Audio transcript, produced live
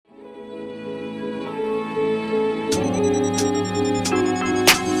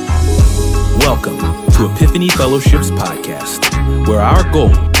Welcome to Epiphany Fellowship's podcast, where our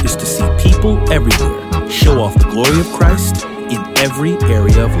goal is to see people everywhere show off the glory of Christ in every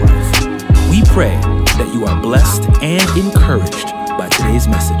area of life. We pray that you are blessed and encouraged by today's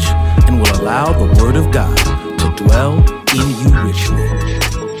message and will allow the Word of God to dwell in you richly.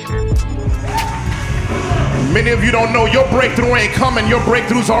 Many of you don't know your breakthrough ain't coming. Your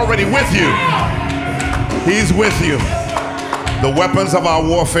breakthrough's already with you. He's with you. The weapons of our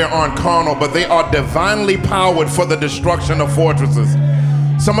warfare aren't carnal, but they are divinely powered for the destruction of fortresses.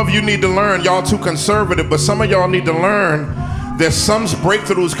 Some of you need to learn, y'all too conservative, but some of y'all need to learn that some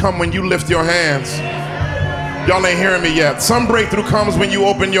breakthroughs come when you lift your hands. Y'all ain't hearing me yet. Some breakthrough comes when you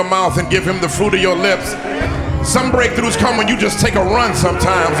open your mouth and give him the fruit of your lips. Some breakthroughs come when you just take a run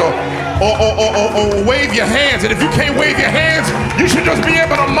sometimes or wave your hands. And if you can't wave your hands, you should just be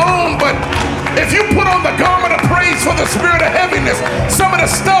able to moan. But if you put on the garment of praise for the spirit of heaviness, some of the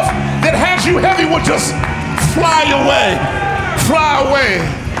stuff that has you heavy will just fly away. Fly away.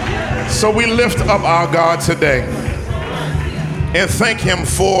 So we lift up our God today and thank him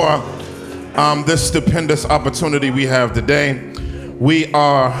for this stupendous opportunity we have today. We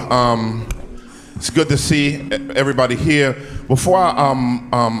are, it's good to see everybody here. Before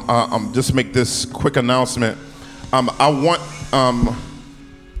I just make this quick announcement, I want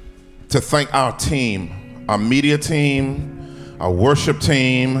to thank our team, our media team, our worship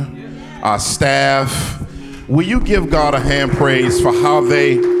team, our staff. Will you give God a hand praise for how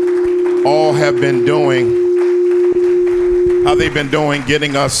they all have been doing, how they've been doing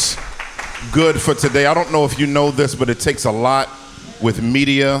getting us good for today. I don't know if you know this, but it takes a lot with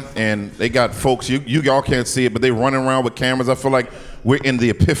media, and they got folks, y'all can't see it, but they running around with cameras. I feel like we're in the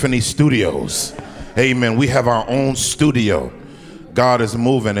Epiphany Studios. Amen. We have our own studio. God is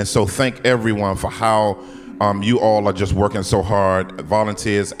moving, and so thank everyone for how you all are just working so hard,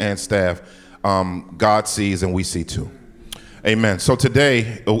 volunteers and staff. God sees and we see too. Amen. So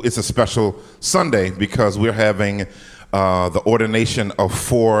today, it's a special Sunday because we're having the ordination of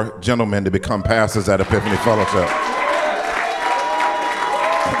 4 gentlemen to become pastors at Epiphany Fellowship.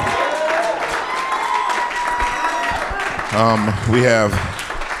 We have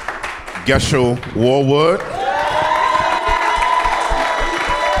Geshe Warwood.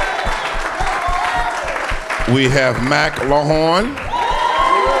 We have Mac Lahorn.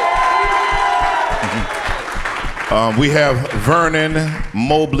 We have Vernon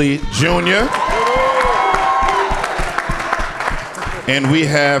Mobley Jr. And we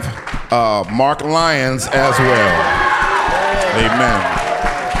have Mark Lyons as well. Amen.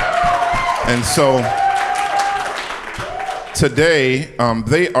 And so today,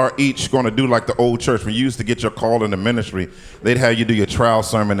 they are each going to do like the old church. When you used to get your call in the ministry, they'd have you do your trial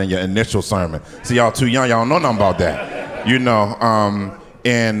sermon and your initial sermon. See, y'all too young. Y'all don't know nothing about that. You know,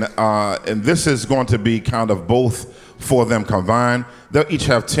 and this is going to be kind of both for them combined. They'll each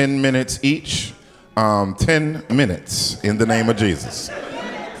have 10 minutes each. 10 minutes in the name of Jesus.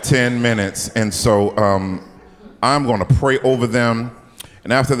 10 minutes. And so I'm going to pray over them.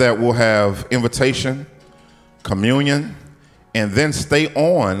 And after that, we'll have invitation, communion, and then stay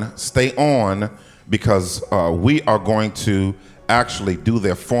on because we are going to actually do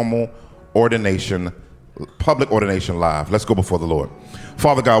their formal ordination, public ordination live. Let's go before the Lord.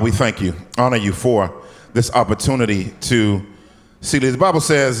 Father God, we thank you, honor you for this opportunity to see this. The Bible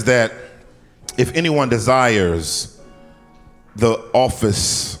says that if anyone desires the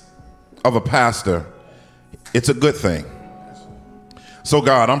office of a pastor, it's a good thing. So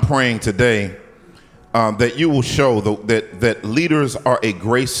God, I'm praying today that you will show that leaders are a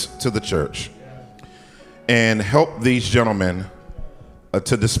grace to the church and help these gentlemen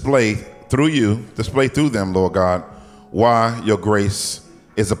to display through them, Lord God, why your grace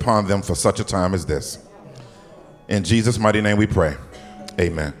is upon them for such a time as this. In Jesus' mighty name we pray.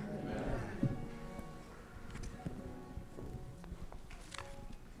 Amen.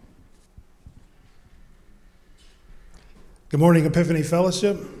 Good morning, Epiphany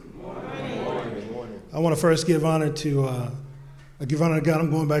Fellowship. Good morning. I want to first give honor to God. I'm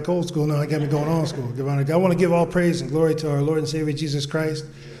going back old school now. I got me going on school. Give honor to God. I want to give all praise and glory to our Lord and Savior Jesus Christ.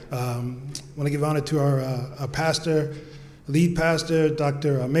 I want to give honor to our pastor, lead pastor,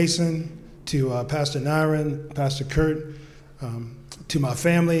 Dr. Mason, to Pastor Nyron, Pastor Kurt, to my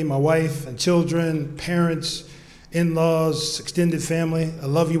family, my wife and children, parents, in-laws, extended family. I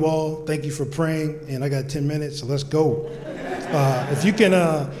love you all. Thank you for praying. And I got 10 minutes, so let's go. If you can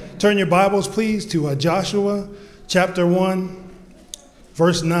turn your Bibles, please, to Joshua chapter 1,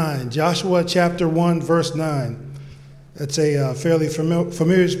 verse 9. Joshua chapter 1, verse 9. That's a fairly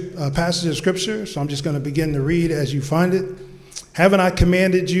familiar passage of Scripture, so I'm just going to begin to read as you find it. Haven't I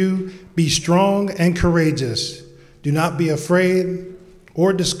commanded you, be strong and courageous. Do not be afraid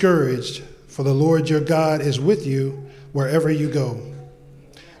or discouraged, for the Lord your God is with you wherever you go.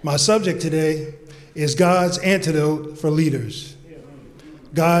 My subject today is God's antidote for leaders.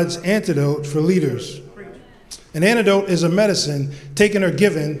 God's antidote for leaders. An antidote is a medicine taken or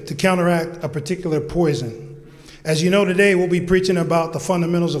given to counteract a particular poison. As you know, today we'll be preaching about the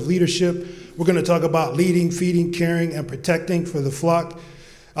fundamentals of leadership. We're going to talk about leading, feeding, caring, and protecting for the flock.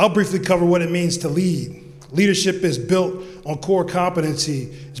 I'll briefly cover what it means to lead. Leadership is built on core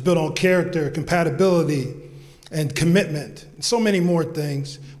competency. It's built on character, compatibility, and commitment, and so many more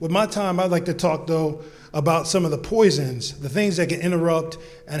things. With my time, I'd like to talk, though, about some of the poisons, the things that can interrupt,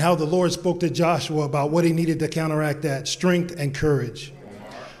 and how the Lord spoke to Joshua about what he needed to counteract that, strength and courage.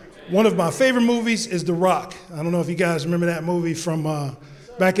 One of my favorite movies is The Rock. I don't know if you guys remember that movie from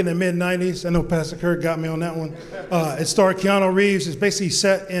back in the mid-'90s. I know Pastor Kirk got me on that one. It starred Keanu Reeves. It's basically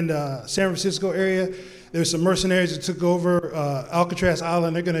set in the San Francisco area. There's some mercenaries that took over Alcatraz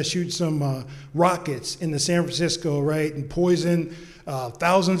Island. They're going to shoot some rockets into San Francisco, right, and poison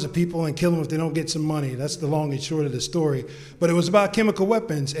thousands of people and kill them if they don't get some money. That's the long and short of the story. But it was about chemical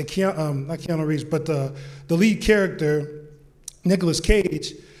weapons. And not Keanu Reeves, but the lead character, Nicolas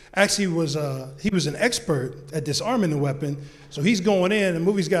Cage, actually was an expert at disarming the weapon. So he's going in, the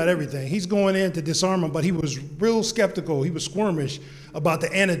movie's got everything. He's going in to disarm them, but he was real skeptical. He was squirmish about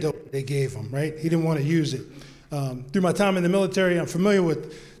the antidote they gave him, right? He didn't want to use it. Through my time in the military, I'm familiar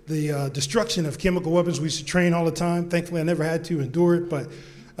with the destruction of chemical weapons. We used to train all the time. Thankfully, I never had to endure it, but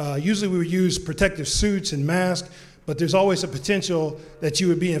usually we would use protective suits and masks, but there's always a potential that you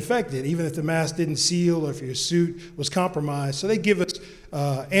would be infected, even if the mask didn't seal or if your suit was compromised. So they give us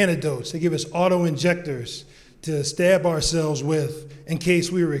antidotes. They give us auto-injectors to stab ourselves with in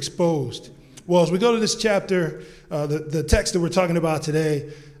case we were exposed. Well, as we go to this chapter, the text that we're talking about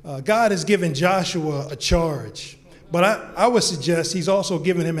today, God has given Joshua a charge, but I would suggest he's also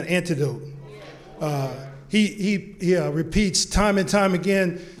given him an antidote. He repeats time and time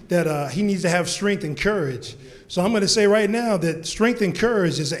again that he needs to have strength and courage. So I'm going to say right now that strength and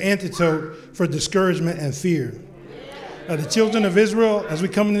courage is an antidote for discouragement and fear. The children of Israel, as we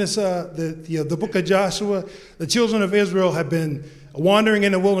come into this, the book of Joshua, the children of Israel have been wandering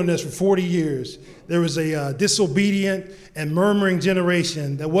in the wilderness for 40 years. There was a disobedient and murmuring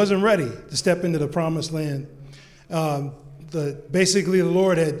generation that wasn't ready to step into the promised land. Basically, the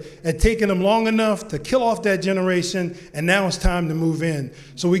Lord had taken them long enough to kill off that generation, and now it's time to move in.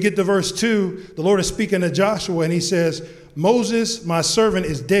 So we get to verse 2. The Lord is speaking to Joshua, and he says, Moses, my servant,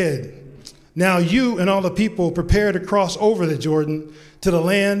 is dead. Now you and all the people prepare to cross over the Jordan to the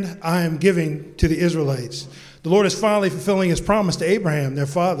land I am giving to the Israelites. The Lord is finally fulfilling his promise to Abraham, their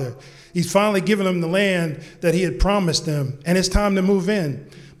father. He's finally given them the land that he had promised them, and it's time to move in.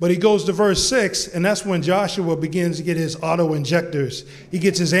 But he goes to verse 6, and that's when Joshua begins to get his auto-injectors. He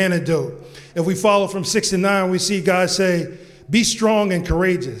gets his antidote. If we follow from 6 to 9, we see God say, be strong and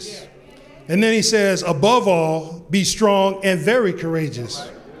courageous. And then he says, above all, be strong and very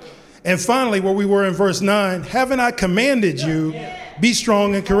courageous. And finally, where we were in verse 9, haven't I commanded you, be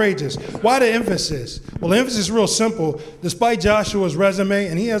strong and courageous? Why the emphasis? Well, the emphasis is real simple. Despite Joshua's resume,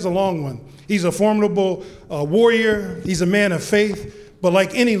 and he has a long one, he's a formidable warrior. He's a man of faith. But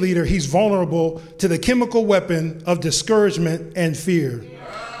like any leader, he's vulnerable to the chemical weapon of discouragement and fear.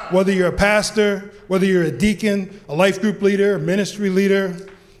 Whether you're a pastor, whether you're a deacon, a life group leader, a ministry leader,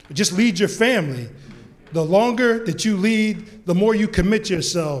 just lead your family. The longer that you lead, the more you commit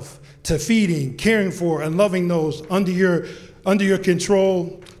yourself to feeding, caring for, and loving those under your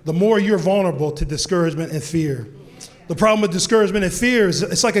control, the more you're vulnerable to discouragement and fear. The problem with discouragement and fear is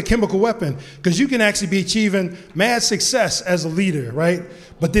it's like a chemical weapon, because you can actually be achieving mad success as a leader, right?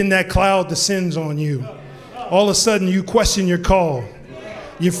 But then that cloud descends on you. All of a sudden, you question your call.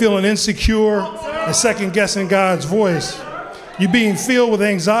 You're feeling insecure and second-guessing God's voice. You're being filled with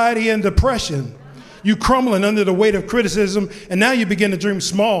anxiety and depression. You crumbling under the weight of criticism, and now you begin to dream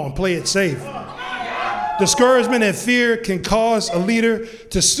small and play it safe. Discouragement and fear can cause a leader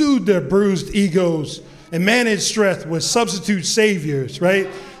to soothe their bruised egos and manage stress with substitute saviors, right?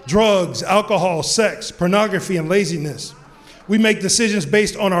 Drugs, alcohol, sex, pornography, and laziness. We make decisions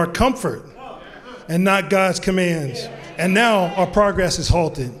based on our comfort and not God's commands. And now our progress is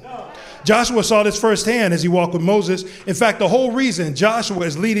halted. Joshua saw this firsthand as he walked with Moses. In fact, the whole reason Joshua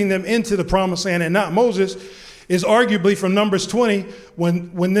is leading them into the promised land and not Moses is arguably from Numbers 20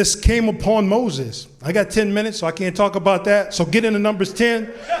 when this came upon Moses. I got 10 minutes, so I can't talk about that. So get into Numbers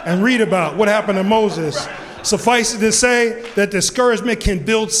 10 and read about what happened to Moses. Suffice it to say that discouragement can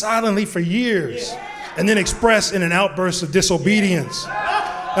build silently for years. and then express in an outburst of disobedience.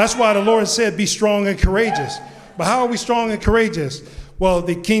 That's why the Lord said, be strong and courageous. But how are we strong and courageous? Well,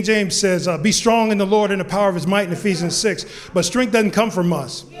 the King James says, be strong in the Lord and the power of his might in Ephesians 6. But strength doesn't come from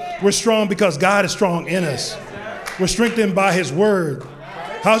us. We're strong because God is strong in us. We're strengthened by his word.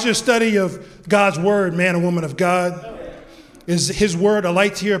 How's your study of God's word, man and woman of God? Is his word a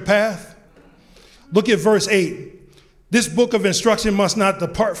light to your path? Look at verse 8. This book of instruction must not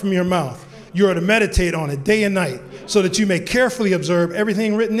depart from your mouth. You are to meditate on it day and night so that you may carefully observe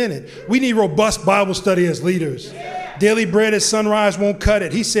everything written in it. We need robust Bible study as leaders. Daily bread at sunrise won't cut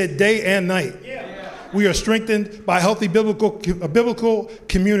it. He said day and night. We are strengthened by a healthy biblical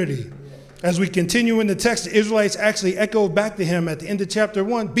community. As we continue in the text, the Israelites actually echoed back to him at the end of chapter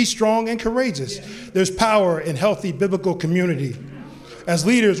 1, be strong and courageous. There's power in healthy biblical community. As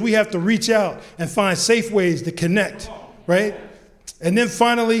leaders, we have to reach out and find safe ways to connect, right? And then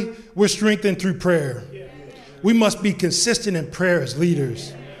finally, we're strengthened through prayer. We must be consistent in prayer as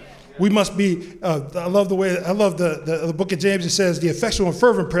leaders. We must be, I love the book of James. It says, the effectual and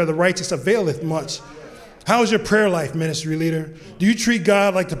fervent prayer of the righteous availeth much. How is your prayer life, ministry leader? Do you treat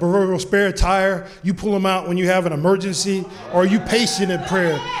God like the proverbial spare tire? You pull him out when you have an emergency? Or are you patient in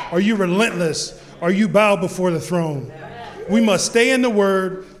prayer? Are you relentless? Are you bow before the throne? We must stay in the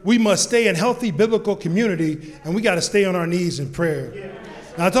word. We must stay in healthy biblical community. And we got to stay on our knees in prayer.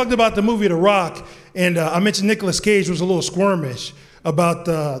 Now, I talked about the movie The Rock. And I mentioned Nicolas Cage was a little squirmish about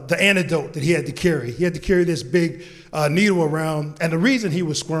the antidote that he had to carry. He had to carry this big needle around. And the reason he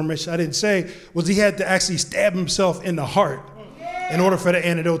was squirmish, I didn't say, was he had to actually stab himself in the heart in order for the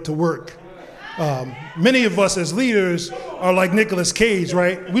antidote to work. Many of us as leaders are like Nicolas Cage,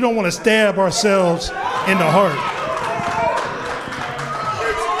 right? We don't want to stab ourselves in the heart.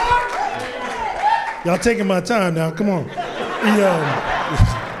 Y'all taking my time now, come on.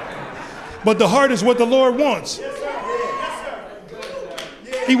 But the heart is what the Lord wants.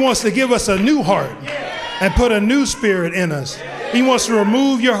 He wants to give us a new heart and put a new spirit in us. He wants to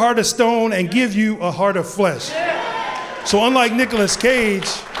remove your heart of stone and give you a heart of flesh. So unlike Nicolas Cage,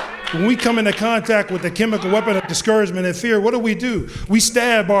 when we come into contact with the chemical weapon of discouragement and fear, what do? We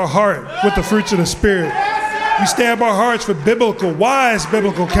stab our heart with the fruits of the Spirit. We stab our hearts with wise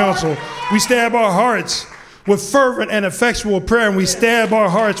biblical counsel. We stab our hearts with fervent and effectual prayer, and we stab our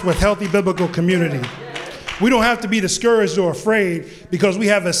hearts with healthy biblical community. We don't have to be discouraged or afraid because we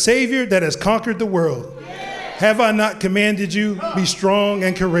have a Savior that has conquered the world. Have I not commanded you? Be strong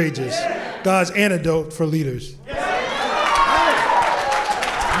and courageous. God's antidote for leaders.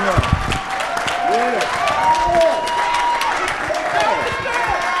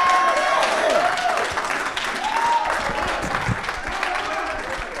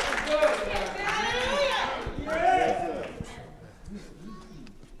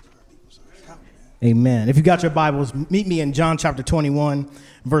 Amen. If you got your Bibles, meet me in John chapter 21,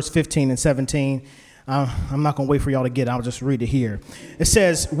 verse 15 and 17. I'm not going to wait for y'all to get it. I'll just read it here. It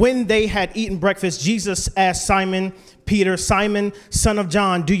says, when they had eaten breakfast, Jesus asked Simon Peter, Simon, son of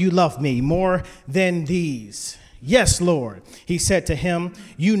John, do you love me more than these? Yes, Lord. He said to him,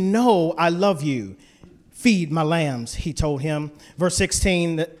 you know I love you. Feed my lambs, he told him. Verse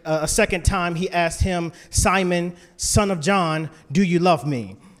 16, a second time he asked him, Simon, son of John, do you love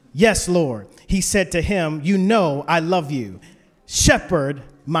me? Yes, Lord. He said to him, you know I love you. Shepherd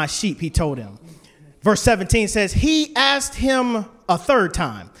my sheep, he told him. Verse 17 says, he asked him a third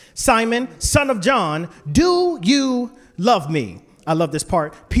time, Simon, son of John, do you love me? I love this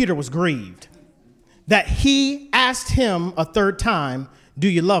part. Peter was grieved that he asked him a third time, do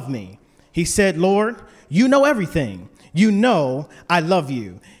you love me? He said, Lord, you know everything. You know I love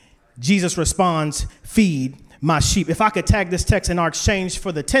you. Jesus responds, feed my sheep. If I could tag this text in our exchange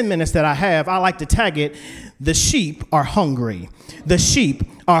for the 10 minutes that I have, I like to tag it, the sheep are hungry. The sheep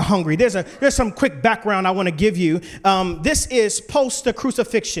are hungry. There's some quick background I want to give you. This is post the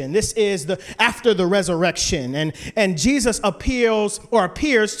crucifixion. This is after the resurrection. And Jesus appears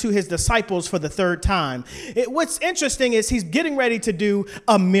to his disciples for the third time. What's interesting is he's getting ready to do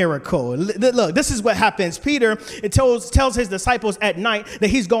a miracle. Look, this is what happens. Peter tells his disciples at night that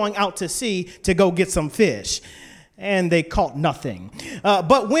he's going out to sea to go get some fish. And they caught nothing.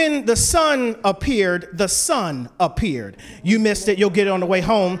 But when the sun appeared, You missed it. You'll get it on the way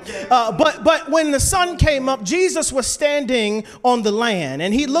home. But when the sun came up, Jesus was standing on the land.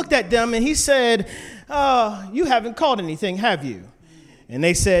 And he looked at them and he said, you haven't caught anything, have you? And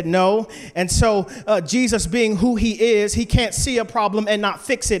they said no. And so Jesus, being who he is, he can't see a problem and not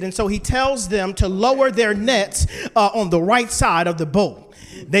fix it. And so he tells them to lower their nets on the right side of the boat.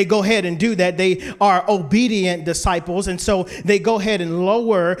 They go ahead and do that. They are obedient disciples, and so they go ahead and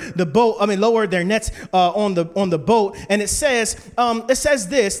lower their nets on the boat. And it says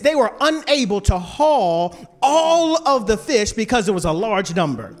this: they were unable to haul all of the fish because it was a large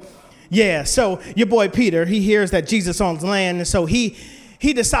number. Yeah, so your boy Peter, he hears that Jesus on land, and so he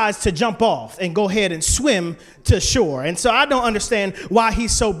decides to jump off and go ahead and swim to shore. And so I don't understand why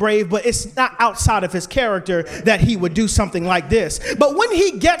he's so brave, but it's not outside of his character that he would do something like this. But when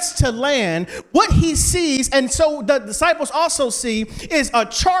he gets to land, what he sees, and so the disciples also see, is a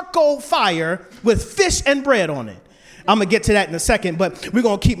charcoal fire with fish and bread on it. I'm gonna get to that in a second, but we're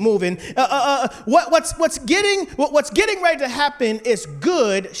gonna keep moving. What's getting ready to happen is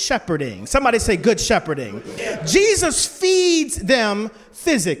good shepherding. Somebody say good shepherding. Jesus feeds them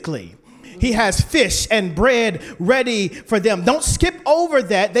physically. He has fish and bread ready for them. Don't skip over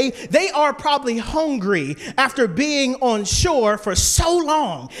that. They are probably hungry after being on shore for so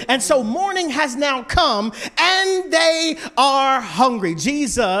long. And so morning has now come and they are hungry.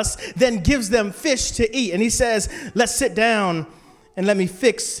 Jesus then gives them fish to eat. And he says, let's sit down and let me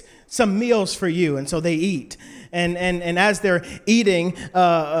fix some meals for you. And so they eat. And as they're eating,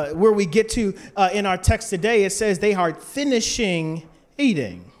 where we get to in our text today, it says they are finishing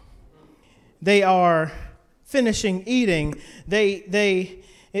eating. They are finishing eating.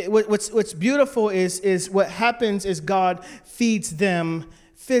 What's beautiful is what happens is God feeds them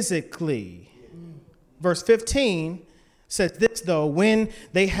physically. Verse 15 says this, though: when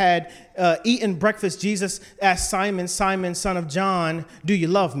they had eaten breakfast, Jesus asked Simon, Simon, son of John, do you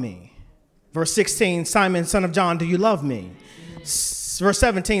love me? Verse 16, Simon, son of John, do you love me? Verse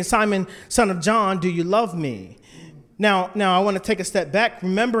 17, Simon, son of John, do you love me? Now I want to take a step back.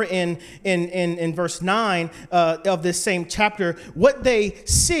 Remember in verse 9 of this same chapter, what they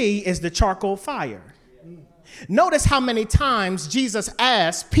see is the charcoal fire. Notice how many times Jesus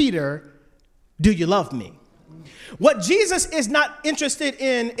asked Peter, do you love me? What Jesus is not interested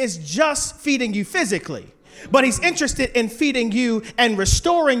in is just feeding you physically, but he's interested in feeding you and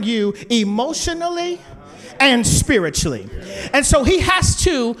restoring you emotionally and spiritually. And so he has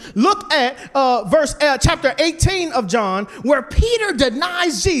to look at chapter 18 of John, where Peter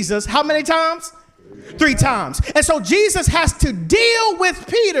denies Jesus how many times? 3 times. And so Jesus has to deal with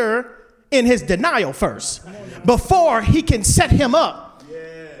Peter in his denial first before he can set him up.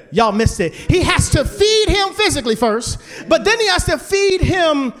 Y'all missed it. He has to feed him physically first, but then he has to feed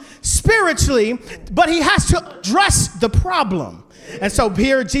him spiritually, but he has to address the problem. And so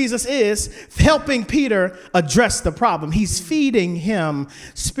here Jesus is helping Peter address the problem. He's feeding him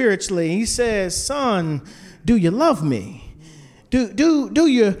spiritually. He says, son, do you love me? Do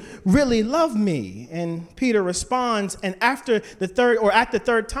you really love me? And Peter responds, and at the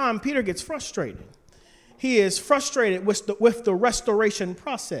third time, Peter gets frustrated. He is frustrated with the restoration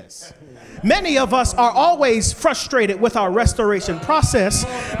process. Many of us are always frustrated with our restoration process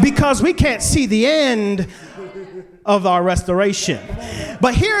because we can't see the end of our restoration.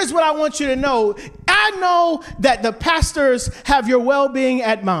 But here's what I want you to know. I know that the pastors have your well-being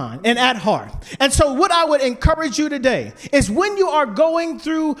at mind and at heart. And so what I would encourage you today is when you are going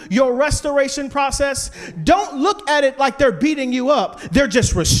through your restoration process, don't look at it like they're beating you up. They're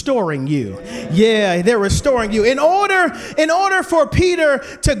just restoring you. Yeah, they're restoring you. In order for Peter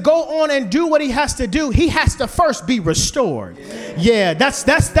to go on and do what he has to do, he has to first be restored. Yeah,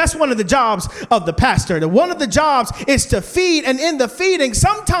 that's one of the jobs of the pastor. One of the jobs is to feed, and in the feeding,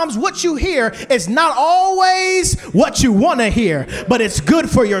 sometimes what you hear is not always what you want to hear, but it's good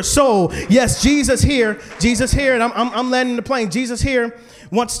for your soul. Yes, Jesus here, and I'm landing the plane. Jesus here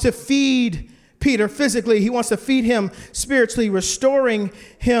wants to feed Peter physically. He wants to feed him spiritually, restoring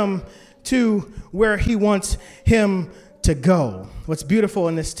him to where he wants him to go. What's beautiful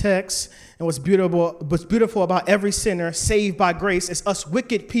in this text, and what's beautiful about every sinner saved by grace, is us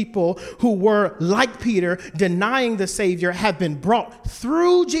wicked people who were like Peter, denying the Savior, have been brought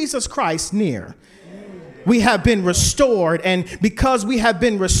through Jesus Christ near. We have been restored, and because we have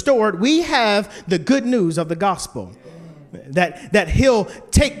been restored, we have the good news of the gospel. That he'll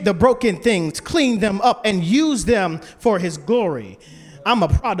take the broken things, clean them up, and use them for his glory. I'm a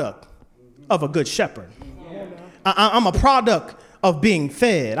product of a good shepherd. I'm a product of being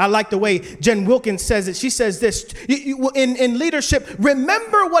fed. I like the way Jen Wilkins says it. She says this, in leadership,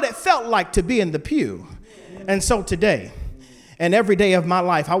 remember what it felt like to be in the pew. And so today, and every day of my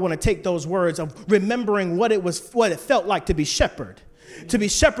life, I want to take those words of remembering what it felt like to be shepherded. To be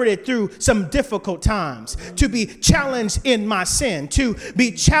shepherded through some difficult times, to be challenged in my sin, to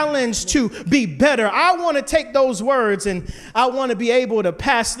be challenged to be better. I want to take those words and I want to be able to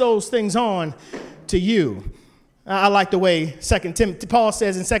pass those things on to you. I like the way Paul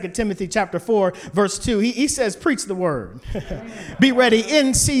says in 2 Timothy chapter 4, verse 2, he says, preach the word. Be ready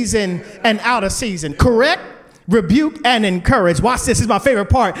in season and out of season. Correct, rebuke, and encourage. Watch this, is my favorite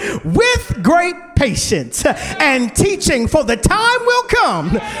part. With great patience and teaching, for the time will come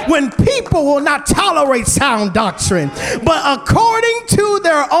when people will not tolerate sound doctrine, but according to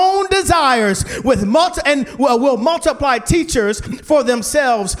their own desires will multiply teachers for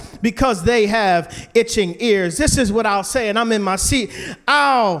themselves because they have itching ears. This is what I'll say, and I'm in my seat.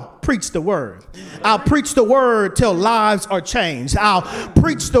 I'll preach the word. I'll preach the word till lives are changed. I'll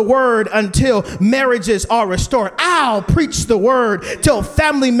preach the word until marriages are restored. I'll preach the word till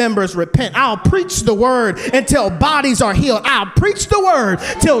family members repent. I'll preach the word until bodies are healed. I'll preach the word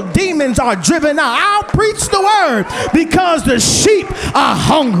till demons are driven out. I'll preach the word because the sheep are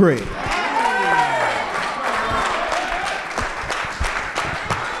hungry.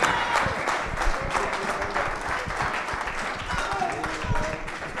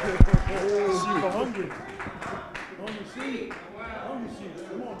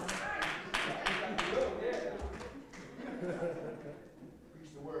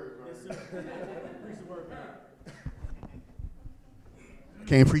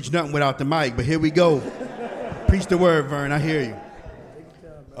 Can't preach nothing without the mic, but here we go. Preach the word, Vern. I hear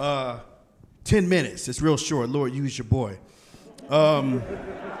you. 10 minutes. It's real short. Lord, use your boy. I'm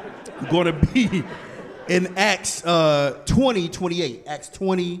going to be in Acts 28. Acts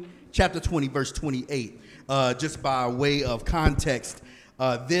 20, chapter 20, verse 28. Just by way of context,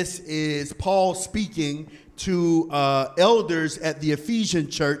 this is Paul speaking to elders at the Ephesian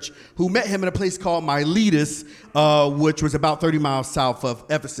church who met him in a place called Miletus, which was about 30 miles south of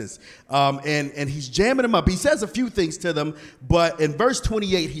Ephesus. And he's jamming them up. He says a few things to them, but in verse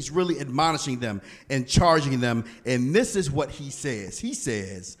 28, he's really admonishing them and charging them. And this is what he says. He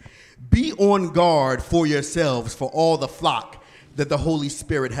says, be on guard for yourselves for all the flock that the Holy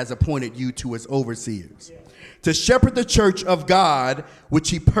Spirit has appointed you to as overseers, to shepherd the church of God,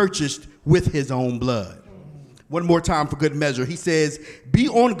 which he purchased with his own blood. One more time for good measure. He says, be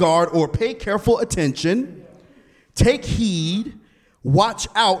on guard or pay careful attention, take heed, watch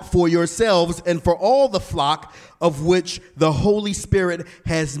out for yourselves and for all the flock of which the Holy Spirit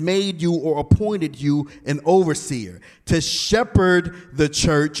has made you or appointed you an overseer, to shepherd the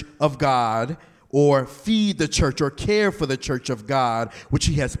church of God, or feed the church or care for the church of God, which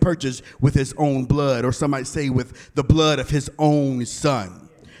he has purchased with his own blood, or some might say with the blood of his own son.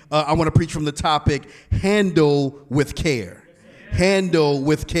 I want to preach from the topic, handle with care. Handle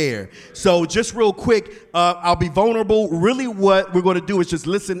with care. So just real quick, I'll be vulnerable. Really what we're going to do is just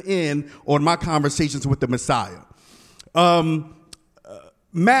listen in on my conversations with the Messiah.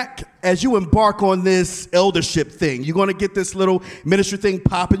 Mac, as you embark on this eldership thing, you're going to get this little ministry thing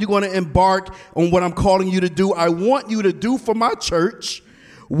popping. You're going to embark on what I'm calling you to do. I want you to do for my church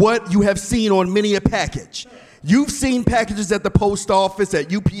what you have seen on many a package. You've seen packages at the post office,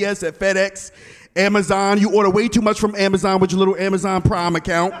 at UPS, at FedEx, Amazon. You order way too much from Amazon with your little Amazon Prime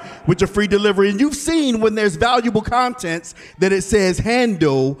account with your free delivery. And you've seen when there's valuable contents that it says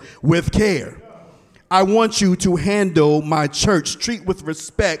handle with care. I want you to handle my church, treat with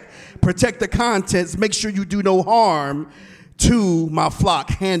respect, protect the contents, make sure you do no harm to my flock,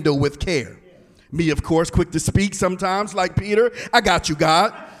 handle with care. Me, of course, quick to speak sometimes, like Peter. I got you,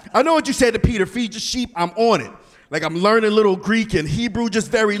 God. I know what you said to Peter, feed your sheep, I'm on it. Like I'm learning a little Greek and Hebrew, just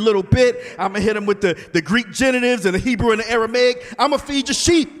very little bit. I'm going to hit him with the Greek genitives and the Hebrew and the Aramaic. I'm going to feed your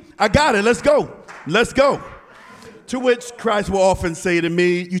sheep. I got it. Let's go. Let's go. To which Christ will often say to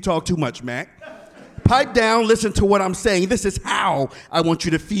me, you talk too much, Mac. Pipe down, listen to what I'm saying. This is how I want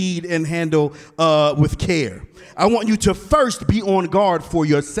you to feed and handle with care. I want you to first be on guard for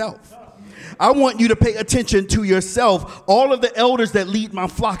yourself. I want you to pay attention to yourself. All of the elders that lead my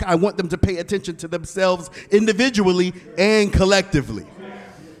flock, I want them to pay attention to themselves individually and collectively.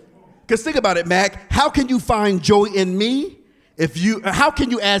 Because think about it, Mac. How can you find joy in me? How can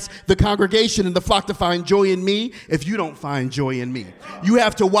you ask the congregation and the flock to find joy in me if you don't find joy in me? You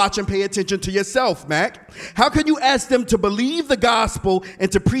have to watch and pay attention to yourself, Mac. How can you ask them to believe the gospel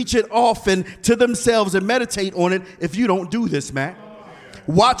and to preach it often to themselves and meditate on it if you don't do this, Mac?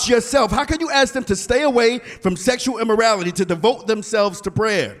 Watch yourself. How can you ask them to stay away from sexual immorality, to devote themselves to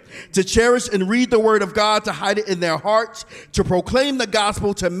prayer, to cherish and read the word of God, to hide it in their hearts, to proclaim the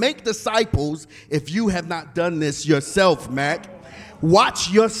gospel, to make disciples if you have not done this yourself, Mac?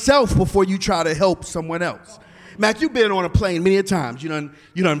 Watch yourself before you try to help someone else. Mac, you've been on a plane many times. You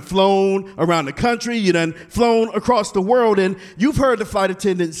done flown around the country. You done flown across the world. And you've heard the flight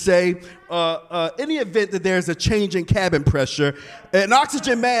attendants say, in the event that there's a change in cabin pressure, an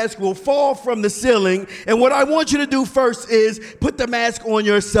oxygen mask will fall from the ceiling. And what I want you to do first is put the mask on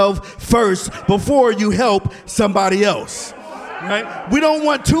yourself first before you help somebody else. Right? We don't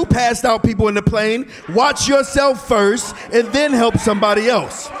want two passed out people in the plane. Watch yourself first and then help somebody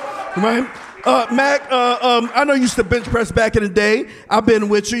else. Right? Mac, I know you used to bench press back in the day. I've been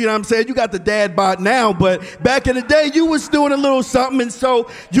with you, you know what I'm saying? You got the dad bod now, but back in the day, you was doing a little something, and so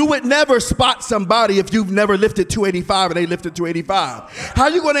you would never spot somebody if you've never lifted 285 and they lifted 285. How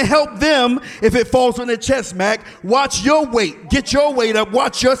you going to help them if it falls on their chest, Mac? Watch your weight. Get your weight up.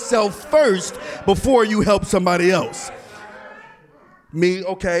 Watch yourself first before you help somebody else. Me,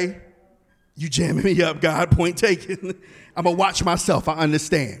 okay. You jamming me up, God, point taken. I'm going to watch myself. I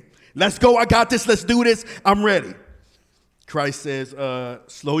understand. Let's go. I got this. Let's do this. I'm ready. Christ says,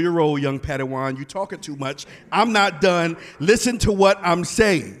 slow your roll, young Padawan. You talking too much. I'm not done. Listen to what I'm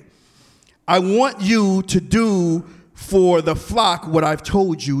saying. I want you to do for the flock what I've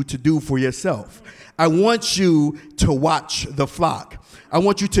told you to do for yourself. I want you to watch the flock. I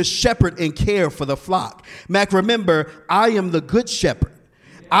want you to shepherd and care for the flock. Mac, remember, I am the good shepherd.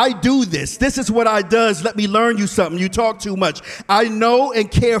 I do this. This is what I does. Let me learn you something. You talk too much. I know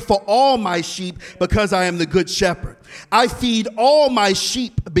and care for all my sheep because I am the good shepherd. I feed all my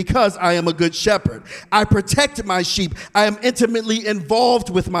sheep because I am a good shepherd. I protect my sheep. I am intimately involved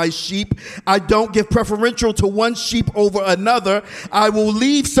with my sheep. I don't give preferential to one sheep over another. I will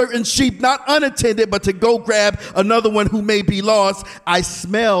leave certain sheep not unattended, but to go grab another one who may be lost. I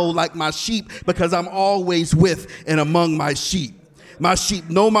smell like my sheep because I'm always with and among my sheep. My sheep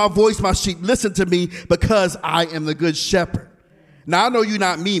know my voice. My sheep listen to me because I am the good shepherd. Now, I know you're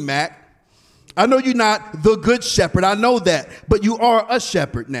not me, Mac. I know you're not the good shepherd. I know that. But you are a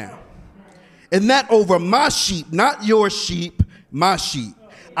shepherd now. And that over my sheep, not your sheep, my sheep.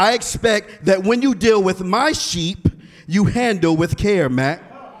 I expect that when you deal with my sheep, you handle with care, Mac.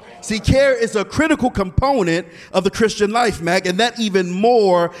 See, care is a critical component of the Christian life, Mac, and that even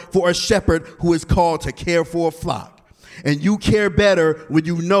more for a shepherd who is called to care for a flock. And you care better when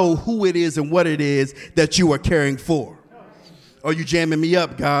you know who it is and what it is that you are caring for. Are you jamming me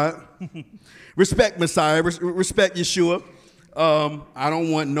up, God? Respect Messiah. Respect Yeshua. I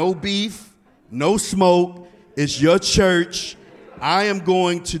don't want no beef, no smoke. It's your church. I am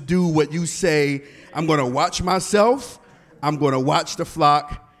going to do what you say. I'm going to watch myself. I'm going to watch the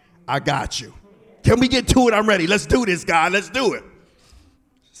flock. I got you. Can we get to it? I'm ready. Let's do this, God. Let's do it.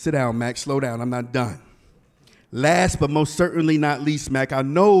 Sit down, Max. Slow down. I'm not done. Last but most certainly not least, Mac, I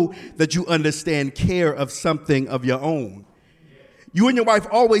know that you understand care of something of your own. You and your wife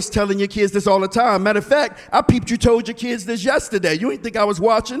always telling your kids this all the time. Matter of fact, I peeped you told your kids this yesterday. You ain't think I was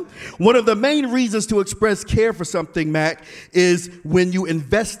watching? One of the main reasons to express care for something, Mac, is when you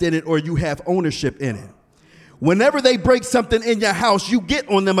invest in it or you have ownership in it. Whenever they break something in your house, you get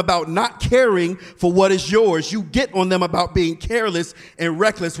on them about not caring for what is yours. You get on them about being careless and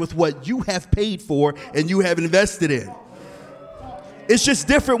reckless with what you have paid for and you have invested in. It's just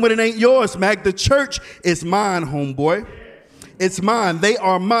different when it ain't yours, Mac. The church is mine, homeboy. It's mine. They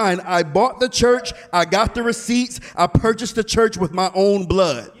are mine. I bought the church. I got the receipts. I purchased the church with my own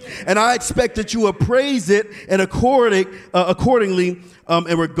blood. And I expect that you appraise it and accordingly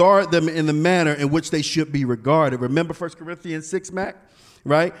and regard them in the manner in which they should be regarded. Remember 1 Corinthians 6, Mac?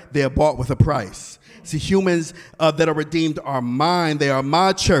 Right? They are bought with a price. See, humans that are redeemed are mine. They are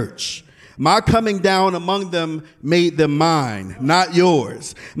my church. My coming down among them made them mine, not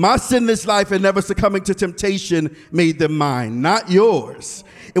yours. My sinless life and never succumbing to temptation made them mine, not yours.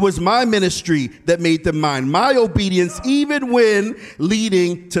 It was my ministry that made them mine. My obedience, even when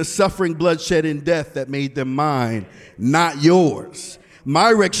leading to suffering, bloodshed, and death, that made them mine, not yours.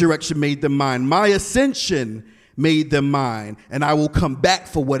 My resurrection made them mine. My ascension made them mine. And I will come back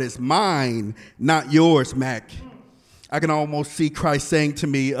for what is mine, not yours, Mac. I can almost see Christ saying to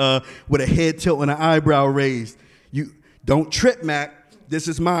me with a head tilt and an eyebrow raised, "You don't trip, Mac. This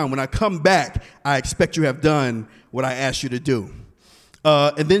is mine. When I come back, I expect you have done what I asked you to do."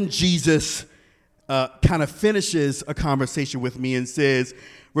 And then Jesus kind of finishes a conversation with me and says,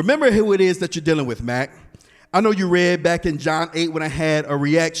 "Remember who it is that you're dealing with, Mac. I know you read back in John 8 when I had a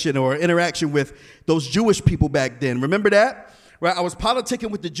reaction or interaction with those Jewish people back then. Remember that? Right? I was politicking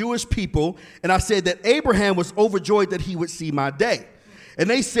with the Jewish people, and I said that Abraham was overjoyed that he would see my day. And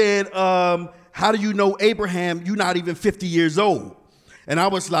they said, how do you know Abraham? You're not even 50 years old. And I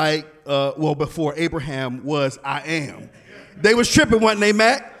was like, well, before Abraham was, I am. They was tripping, wasn't they,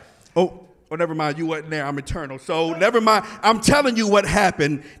 Mac? Oh, Oh, never mind, you wasn't there. I'm eternal. So never mind. I'm telling you what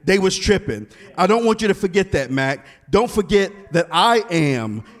happened. They was tripping. I don't want you to forget that, Mac. Don't forget that I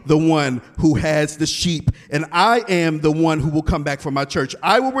am the one who has the sheep, and I am the one who will come back for my church.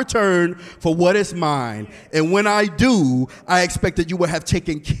 I will return for what is mine. And when I do, I expect that you will have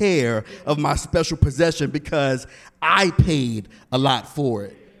taken care of my special possession because I paid a lot for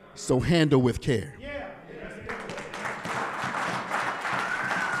it. So handle with care.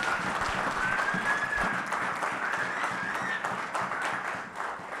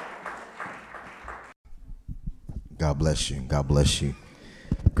 God bless you. God bless you.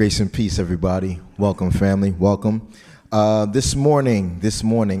 Grace and peace, everybody. Welcome, family. Welcome. This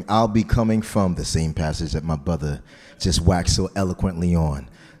morning, I'll be coming from the same passage that my brother just waxed so eloquently on.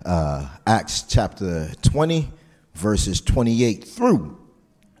 Acts chapter 20, verses 28 through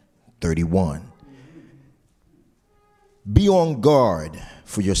 31. Be on guard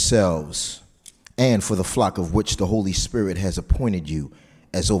for yourselves and for the flock of which the Holy Spirit has appointed you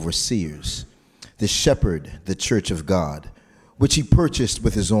as overseers, the shepherd, the church of God, which he purchased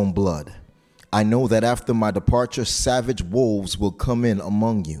with his own blood. I know that after my departure, savage wolves will come in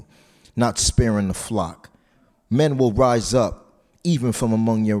among you, not sparing the flock. Men will rise up, even from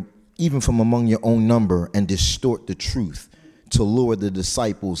among your own number, and distort the truth to lure the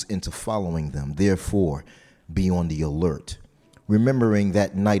disciples into following them. Therefore, be on the alert, remembering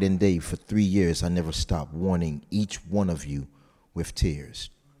that night and day for 3 years I never stopped warning each one of you with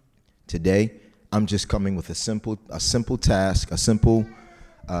tears. Today, I'm just coming with a simple task, a simple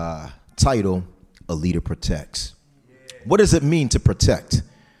title: A Leader Protects. What does it mean to protect?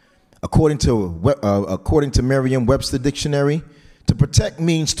 According to Merriam-Webster Dictionary, to protect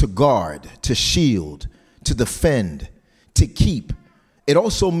means to guard, to shield, to defend, to keep. It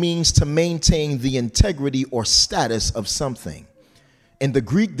also means to maintain the integrity or status of something. In the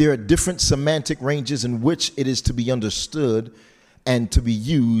Greek, there are different semantic ranges in which it is to be understood and to be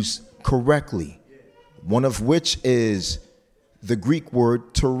used correctly. One of which is the Greek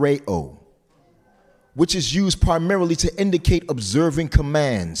word tereo, which is used primarily to indicate observing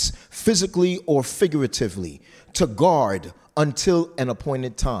commands, physically or figuratively, to guard until an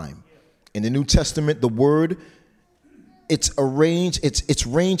appointed time. In the New Testament, the word, its range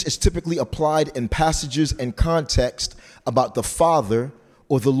is typically applied in passages and context about the Father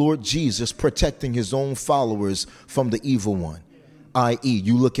or the Lord Jesus protecting his own followers from the evil one. I.e.,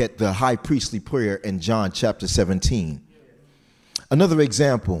 you look at the high priestly prayer in John chapter 17. Another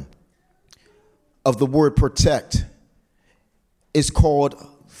example of the word protect is called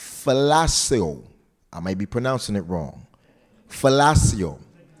fellatio. I may be pronouncing it wrong. Fellatio.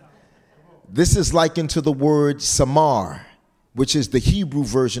 This is likened to the word samar, which is the Hebrew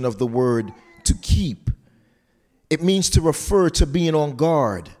version of the word to keep. It means to refer to being on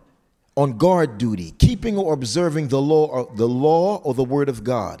guard duty, keeping or observing the law or the word of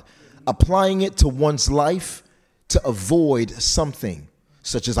God, applying it to one's life to avoid something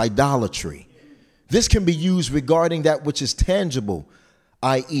such as idolatry. This can be used regarding that which is tangible,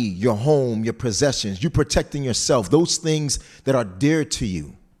 i.e., your home, your possessions, you protecting yourself, those things that are dear to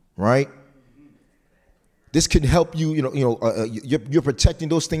you, right? This can help you, you're protecting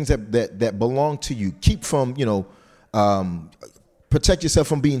those things that belong to you. Keep from, protect yourself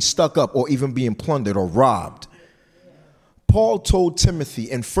from being stuck up or even being plundered or robbed. Paul told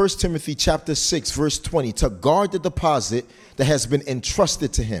Timothy in 1 Timothy chapter 6, verse 20, to guard the deposit that has been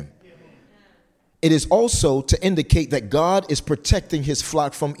entrusted to him. It is also to indicate that God is protecting his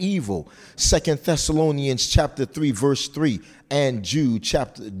flock from evil. 2 Thessalonians chapter 3, verse 3, and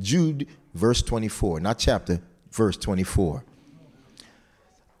Jude, verse 24. Not chapter, verse 24.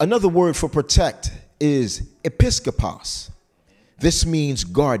 Another word for protect is episkopos. This means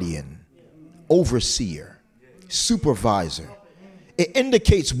guardian, overseer, supervisor. It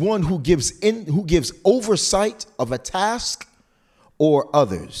indicates one who gives oversight of a task or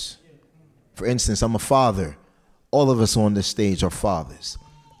others. For instance, I'm a father. All of us on this stage are fathers.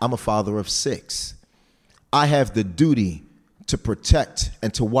 I'm a father of 6. I have the duty to protect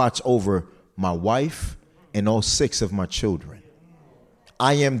and to watch over my wife and all 6 of my children.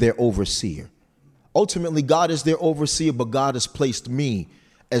 I am their overseer. Ultimately, God is their overseer, but God has placed me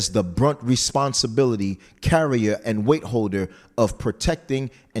as the brunt responsibility carrier and weight holder of protecting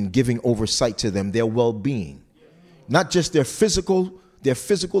and giving oversight to them, their well-being. Not just their physical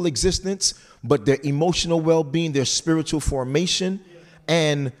existence, but their emotional well-being, their spiritual formation,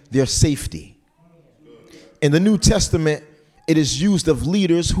 and their safety. In the New Testament, it is used of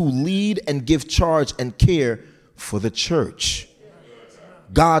leaders who lead and give charge and care for the church,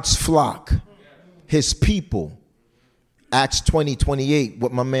 God's flock, his people. Acts 20:28,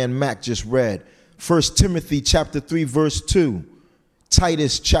 what my man Mac just read. 1 Timothy chapter 3, verse 2.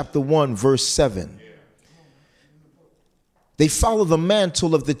 Titus chapter 1, verse 7. They follow the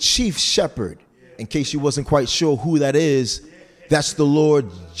mantle of the chief shepherd. In case you wasn't quite sure who that is, that's the Lord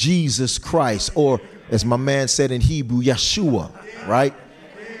Jesus Christ, or as my man said in Hebrew, Yeshua, right?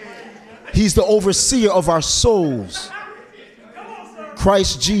 He's the overseer of our souls.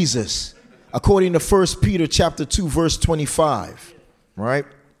 Christ Jesus, according to 1 Peter chapter 2, verse 25, right?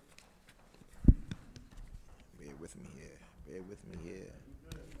 Bear with me here.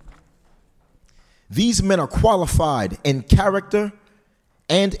 These men are qualified in character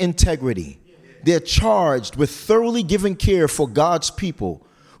and integrity. They're charged with thoroughly giving care for God's people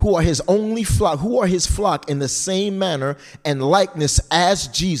who are his only flock, who are his flock in the same manner and likeness as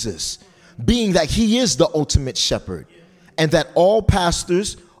Jesus, being that he is the ultimate shepherd, and that all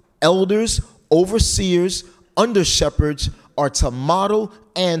pastors, elders, overseers, under shepherds are to model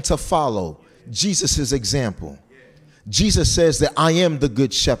and to follow Jesus' example. Jesus says that I am the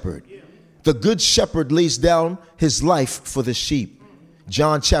good shepherd. The good shepherd lays down his life for the sheep.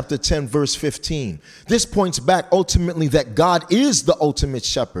 John chapter 10, verse 15. This points back ultimately that God is the ultimate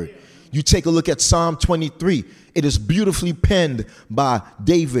shepherd. You take a look at Psalm 23. It is beautifully penned by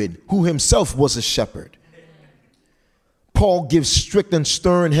David, who himself was a shepherd. Paul gives strict and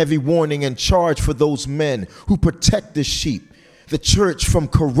stern heavy warning and charge for those men who protect the sheep, the church, from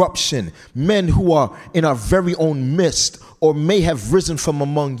corruption, men who are in our very own midst or may have risen from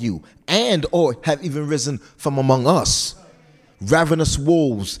among you and or have even risen from among us. Ravenous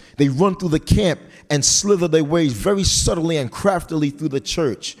wolves, they run through the camp and slither their ways very subtly and craftily through the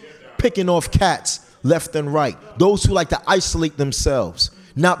church, picking off cats left and right, those who like to isolate themselves,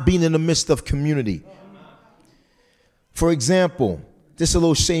 not being in the midst of community. For example, this is a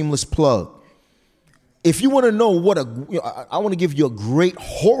little shameless plug. If you want to know I want to give you a great,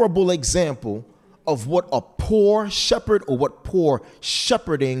 horrible example of what a poor shepherd or what poor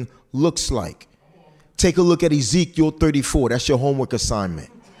shepherding looks like. Take a look at Ezekiel 34. That's your homework assignment.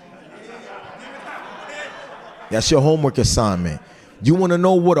 That's your homework assignment. You want to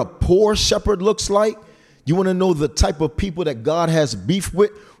know what a poor shepherd looks like? You want to know the type of people that God has beef with,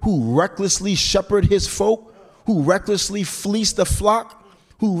 who recklessly shepherd his folk, who recklessly fleece the flock,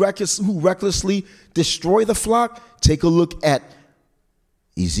 who recklessly destroy the flock? Take a look at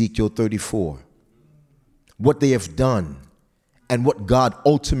Ezekiel 34. What they have done and what God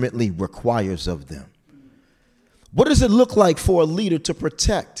ultimately requires of them. What does it look like for a leader to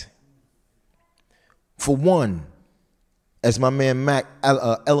protect? For one, as my man Mac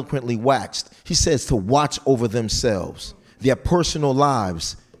eloquently waxed, he says to watch over themselves, their personal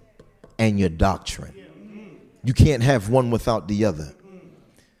lives, and your doctrine. You can't have one without the other.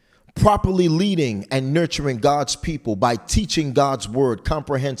 Properly leading and nurturing God's people by teaching God's word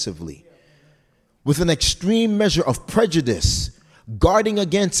comprehensively, with an extreme measure of prejudice, guarding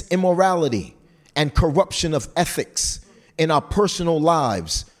against immorality and corruption of ethics in our personal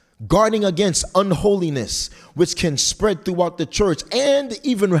lives, guarding against unholiness, which can spread throughout the church and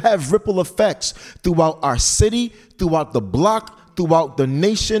even have ripple effects throughout our city, throughout the block, throughout the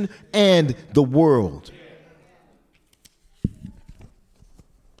nation, and the world.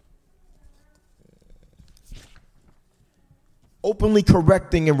 Openly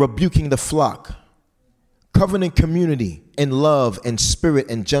correcting and rebuking the flock, covenant community in love and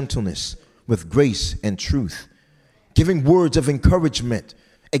spirit and gentleness, with grace and truth, giving words of encouragement,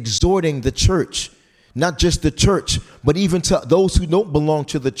 exhorting the church, not just the church, but even to those who don't belong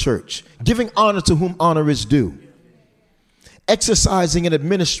to the church, giving honor to whom honor is due, exercising and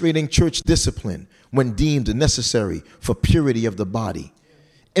administrating church discipline when deemed necessary for purity of the body,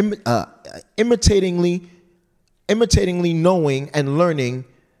 imitatingly knowing and learning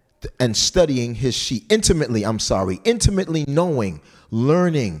and studying his sheep, intimately knowing,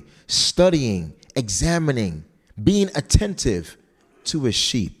 learning, studying, examining, being attentive to his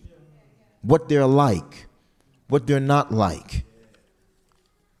sheep, what they're like, what they're not like,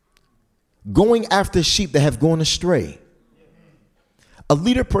 going after sheep that have gone astray. A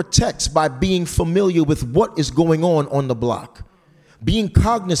leader protects by being familiar with what is going on the block, being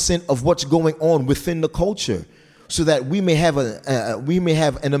cognizant of what's going on within the culture, so that we may have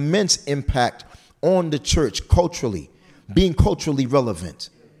an immense impact on the church culturally, being culturally relevant.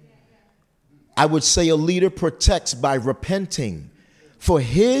 I would say a leader protects by repenting for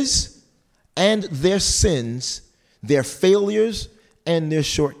his and their sins, their failures, and their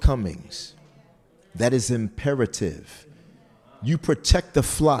shortcomings. That is imperative. You protect the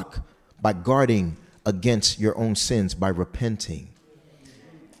flock by guarding against your own sins, by repenting.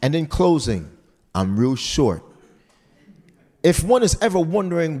 And in closing, I'm real short. If one is ever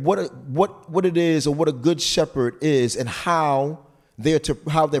wondering what it is or what a good shepherd is and how their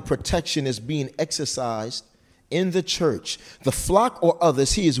protection is being exercised in the church, the flock or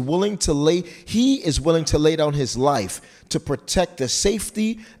others, he is willing to lay down his life to protect the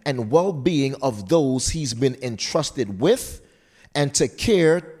safety and well-being of those he's been entrusted with, and to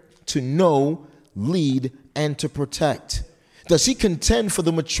care, to know, lead, and to protect. Does he contend for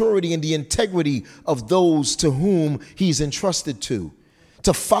the maturity and the integrity of those to whom he's entrusted to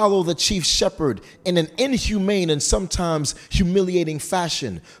follow the chief shepherd in an inhumane and sometimes humiliating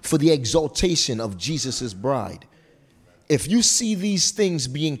fashion for the exaltation of Jesus' bride? If you see these things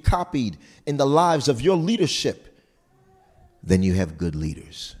being copied in the lives of your leadership, then you have good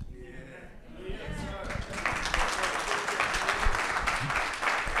leaders.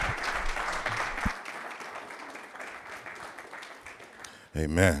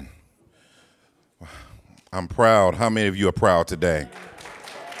 Amen. I'm proud. How many of you are proud today?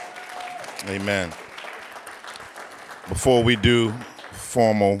 Amen. Before we do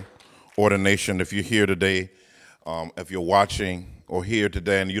formal ordination, if you're here today, if you're watching or here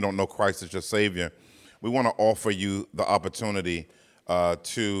today and you don't know Christ as your Savior, we want to offer you the opportunity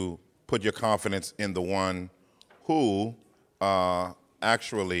to put your confidence in the one who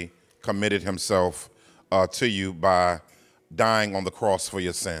actually committed himself to you by dying on the cross for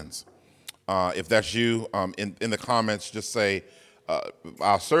your sins. If that's you, in the comments, just say,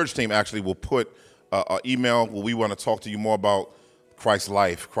 our Surge team actually will put an email where we want to talk to you more about Christ's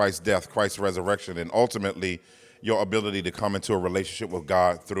life, Christ's death, Christ's resurrection, and ultimately your ability to come into a relationship with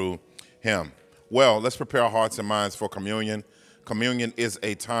God through him. Well, let's prepare our hearts and minds for communion. Communion is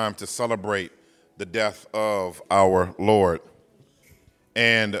a time to celebrate the death of our Lord.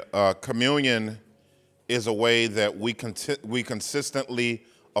 And communion is a way that we consistently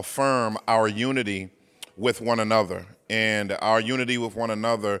affirm our unity with one another. And our unity with one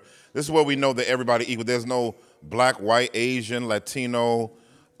another, this is where we know that everybody equal. There's no black, white, Asian, Latino.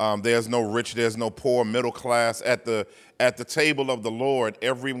 There's no rich, there's no poor, middle class. At the table of the Lord,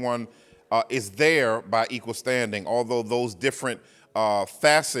 everyone is there by equal standing. Although those different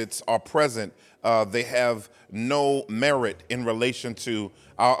facets are present, they have no merit in relation to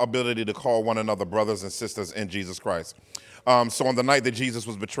our ability to call one another brothers and sisters in Jesus Christ. So on the night that Jesus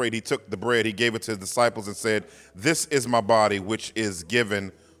was betrayed, he took the bread, he gave it to his disciples and said, "This is my body, which is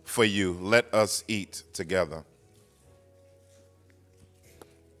given for you. Let us eat together."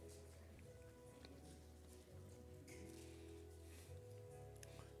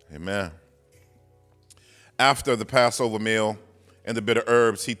 Amen. After the Passover meal and the bitter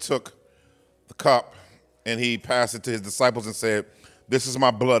herbs, he took the cup and he passed it to his disciples and said, "This is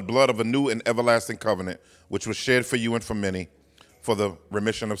my blood, blood of a new and everlasting covenant, which was shed for you and for many for the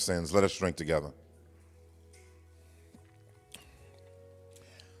remission of sins. Let us drink together."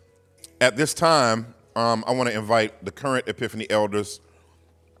 At this time, I want to invite the current Epiphany elders,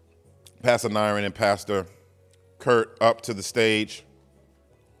 Pastor Nyron and Pastor Kurt, up to the stage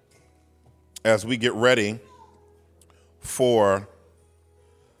as we get ready for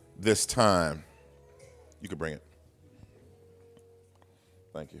this time. You can bring it.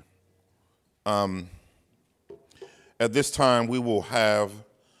 Thank you. At this time, we will have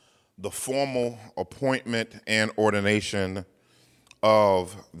the formal appointment and ordination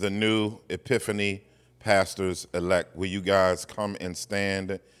of the new Epiphany pastors-elect. Will you guys come and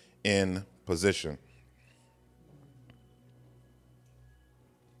stand in position?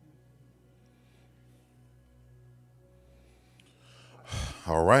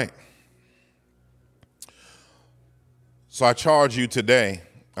 All right. So I charge you today,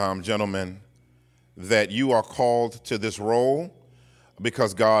 gentlemen, that you are called to this role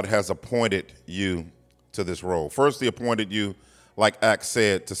because God has appointed you to this role. First, he appointed you, like Acts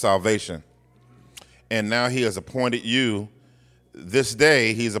said, to salvation. And now he has appointed you, this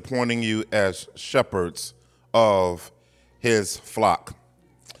day, he's appointing you as shepherds of his flock.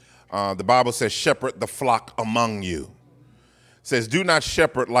 The Bible says, shepherd the flock among you. It says, do not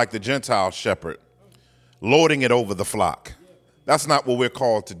shepherd like the Gentile shepherd, lording it over the flock. That's not what we're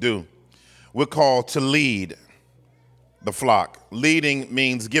called to do. We're called to lead the flock. Leading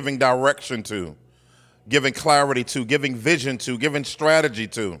means giving direction to, giving clarity to, giving vision to, giving strategy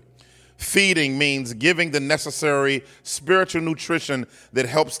to. Feeding means giving the necessary spiritual nutrition that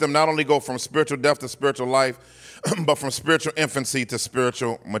helps them not only go from spiritual death to spiritual life, but from spiritual infancy to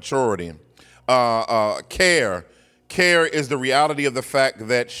spiritual maturity. Care is the reality of the fact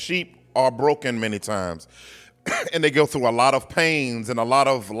that sheep are broken many times. And they go through a lot of pains and a lot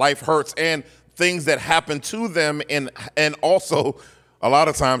of life hurts and things that happen to them and also a lot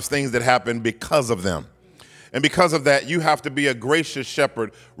of times things that happen because of them. And because of that, you have to be a gracious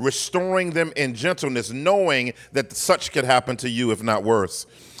shepherd, restoring them in gentleness, knowing that such could happen to you, if not worse.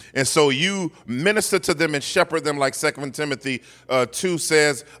 And so you minister to them and shepherd them, like 2 Timothy 2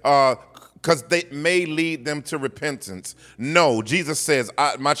 says, because they may lead them to repentance. No, Jesus says,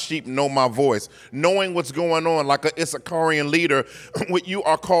 my sheep know my voice. Knowing what's going on, like an Issacharian leader, what you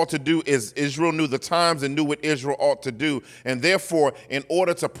are called to do is Israel knew the times and knew what Israel ought to do. And therefore, in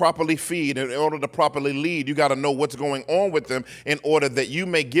order to properly feed, in order to properly lead, you got to know what's going on with them in order that you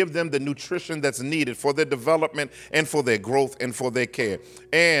may give them the nutrition that's needed for their development and for their growth and for their care.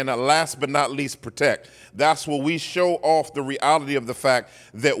 And last but not least, protect. That's where we show off the reality of the fact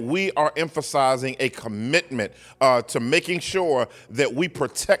that we are emphasizing a commitment to making sure that we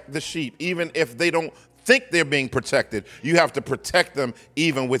protect the sheep, even if they don't think they're being protected. You have to protect them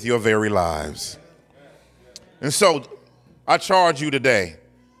even with your very lives. And so I charge you today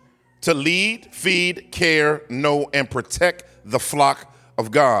to lead, feed, care, know, and protect the flock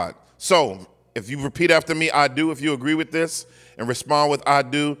of God. So if you repeat after me, I do, if you agree with this, and respond with I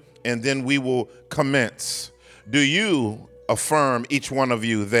do, and then we will commence. Do you affirm, each one of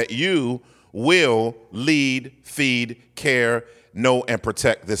you, that you will lead, feed, care, know, and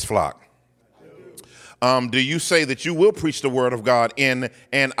protect this flock? Do you say that you will preach the word of God in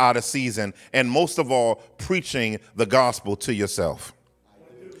and out of season, and most of all, preaching the gospel to yourself?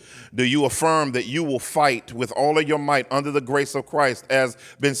 Do you affirm that you will fight with all of your might under the grace of Christ, as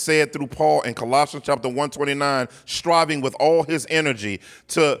been said through Paul in Colossians chapter 1:29, striving with all his energy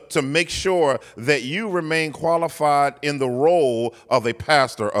to make sure that you remain qualified in the role of a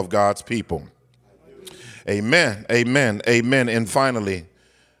pastor of God's people? Amen, amen, amen. And finally,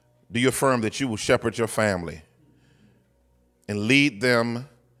 do you affirm that you will shepherd your family and lead them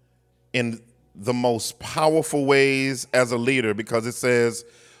in the most powerful ways as a leader? Because it says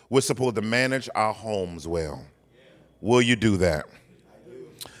we're supposed to manage our homes well. Will you do that?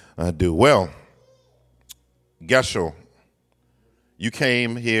 I do. Well, Gesho, you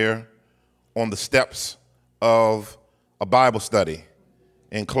came here on the steps of a Bible study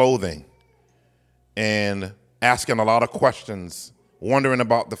in clothing and asking a lot of questions, wondering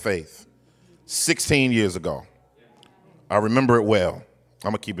about the faith. 16 years ago. I remember it well.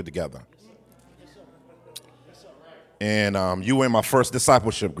 I'm going to keep it together. And you were in my first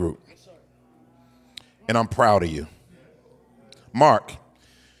discipleship group. And I'm proud of you. Mark,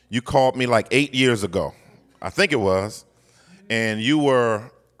 you called me like 8 years ago. I think it was. And you were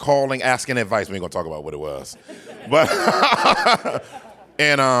calling, asking advice. We ain't going to talk about what it was. But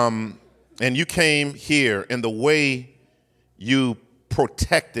and you came here, and the way you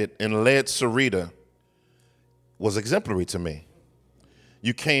protected and led Sarita was exemplary to me.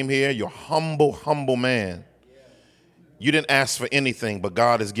 You came here, you're humble, humble man. You didn't ask for anything, but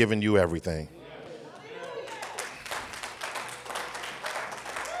God has given you everything.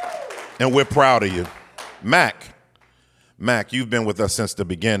 And we're proud of you. Mac, you've been with us since the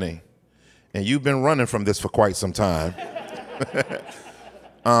beginning, and you've been running from this for quite some time.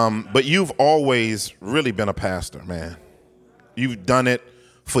 But you've always really been a pastor, man. You've done it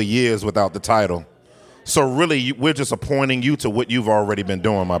for years without the title. So really, we're just appointing you to what you've already been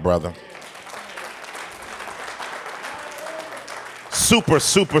doing, my brother. Super,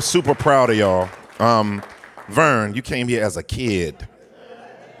 super, super proud of y'all. Vern, you came here as a kid.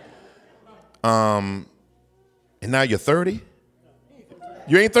 And now you're 30?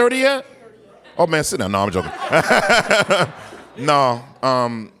 You ain't 30 yet? Oh, man, sit down. No, I'm joking. No,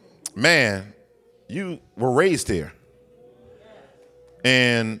 man, you were raised here.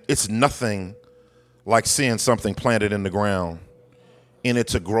 And it's nothing like seeing something planted in the ground and it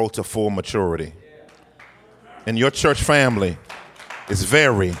to grow to full maturity. And your church family is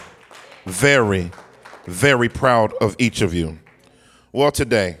very, very, very proud of each of you. Well,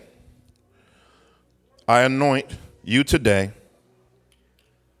 today, I anoint you today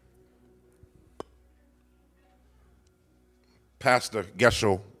Pastor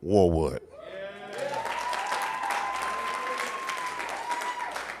Gesho Warwood.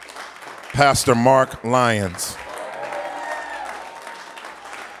 Pastor Mark Lyons.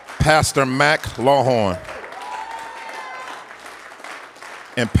 Pastor Mac Lawhorn.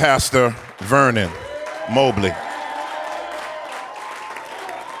 And Pastor Vernon Mobley.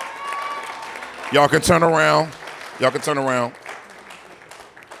 Y'all can turn around. Y'all can turn around.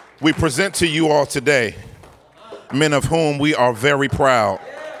 We present to you all today men of whom we are very proud.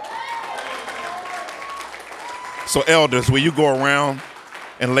 So elders, will you go around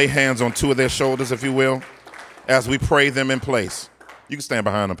and lay hands on two of their shoulders, if you will, as we pray them in place. You can stand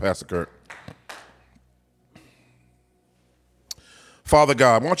behind them, Pastor Kurt. Father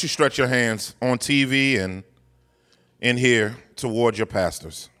God, why don't you stretch your hands on TV and in here toward your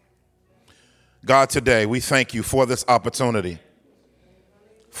pastors. God, today we thank you for this opportunity,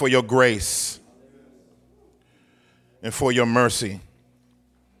 for your grace, and for your mercy,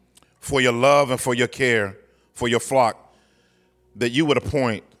 for your love and for your care, for your flock, that you would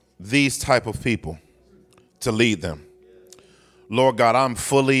appoint these type of people to lead them. Lord God, I'm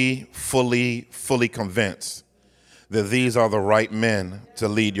fully convinced that these are the right men to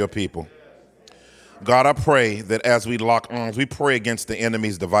lead your people. God, I pray that as we lock arms, we pray against the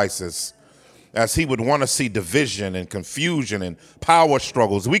enemy's devices, as he would want to see division and confusion and power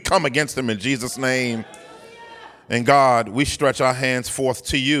struggles. We come against them in Jesus' name. And God, we stretch our hands forth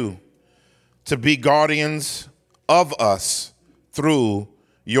to you to be guardians of us through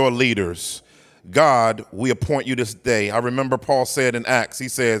your leaders. God, we appoint you this day. I remember Paul said in Acts, he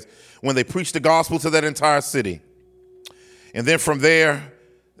says, when they preached the gospel to that entire city, and then from there,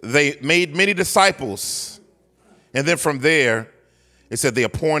 they made many disciples. And then from there, it said they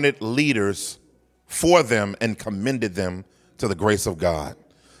appointed leaders for them and commended them to the grace of God.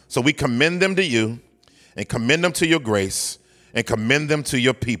 So we commend them to you and commend them to your grace and commend them to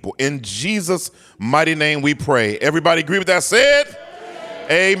your people. In Jesus' mighty name we pray. Everybody agree with that? Say it.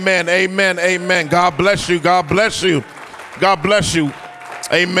 Amen, amen, amen. God bless you, God bless you, God bless you.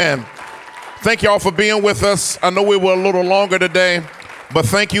 Amen. Thank you all for being with us. I know we were a little longer today, but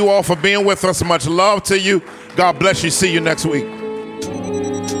thank you all for being with us. Much love to you. God bless you. See you next week.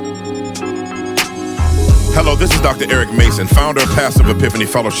 Hello, this is Dr. Eric Mason, founder and pastor of Epiphany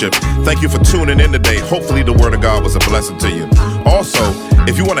Fellowship. Thank you for tuning in today. Hopefully the word of God was a blessing to you. Also,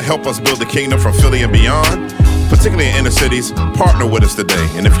 if you want to help us build the kingdom from Philly and beyond, particularly in inner cities, partner with us today.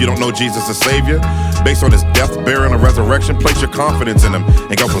 And if you don't know Jesus as Savior, based on his death, burial, and resurrection, place your confidence in him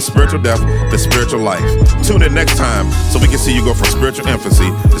and go from spiritual death to spiritual life. Tune in next time so we can see you go from spiritual infancy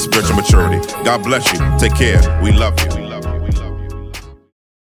to spiritual maturity. God bless you. Take care. We love you.